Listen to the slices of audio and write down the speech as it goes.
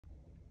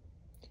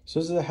So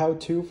this is a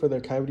how-to for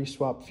the Coyote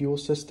swap fuel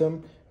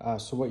system.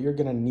 So what you're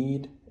gonna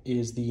need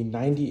is the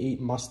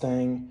 98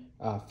 Mustang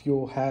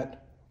fuel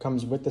hat.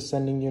 Comes with the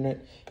sending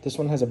unit. This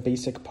one has a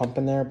basic pump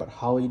in there, but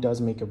Holley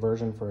does make a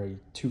version for a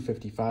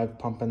 255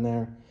 pump in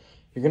there.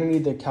 You're gonna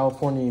need the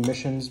California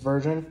emissions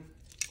version.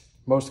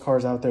 Most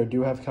cars out there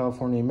do have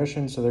California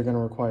emissions, so they're gonna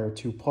require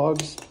 2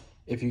 plugs.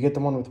 If you get the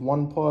one with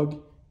 1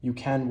 plug, you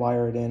can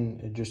wire it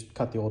in and just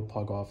cut the old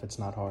plug off. It's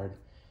not hard.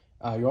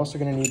 You're also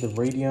gonna need the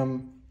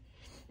radium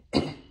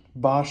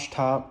Bosch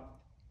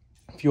top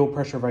fuel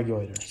pressure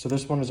regulator. So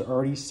this one is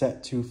already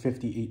set to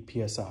 58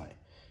 PSI.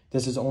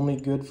 This is only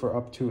good for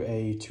up to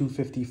a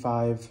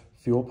 255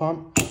 fuel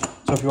pump.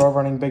 So if you are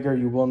running bigger,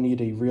 you will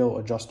need a real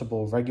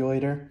adjustable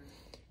regulator.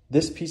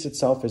 This piece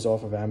itself is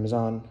off of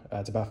Amazon.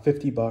 It's about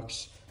 50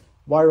 bucks.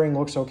 Wiring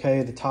looks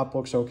okay. The top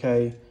looks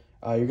okay.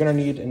 You're gonna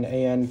need an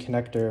AN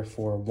connector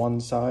for one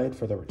side,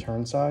 for the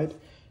return side.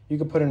 You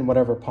can put in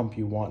whatever pump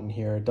you want in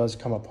here. It does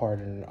come apart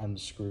and it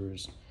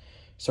unscrews.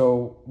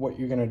 So what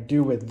you're gonna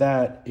do with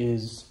that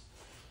is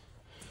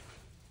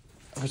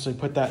obviously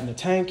put that in the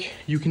tank.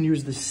 You can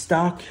use the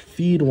stock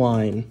feed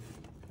line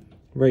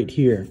right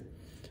here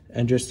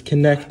and just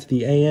connect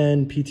the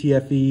AN,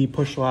 PTFE,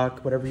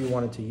 pushlok, whatever you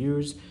wanted to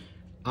use.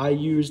 I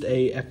used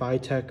a FI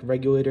Tech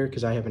regulator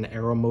because I have an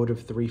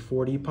Aeromotive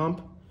 340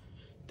 pump.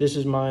 This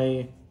is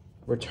my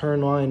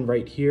return line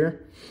right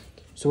here.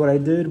 So what I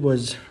did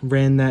was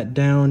ran that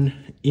down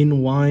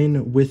in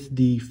line with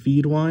the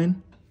feed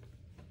line.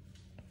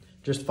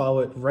 Just follow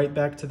it right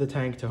back to the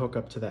tank to hook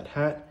up to that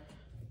hat.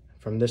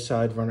 From this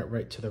side, run it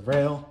right to the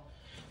rail.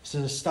 This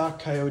is a stock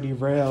Coyote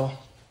rail.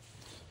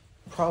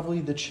 Probably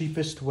the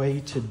cheapest way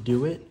to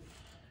do it.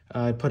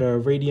 I put a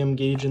radium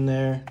gauge in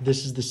there.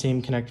 This is the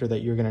same connector that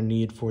you're gonna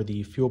need for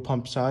the fuel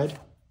pump side.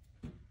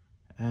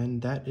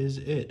 And that is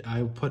it.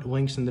 I'll put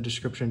links in the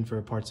description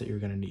for parts that you're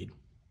gonna need.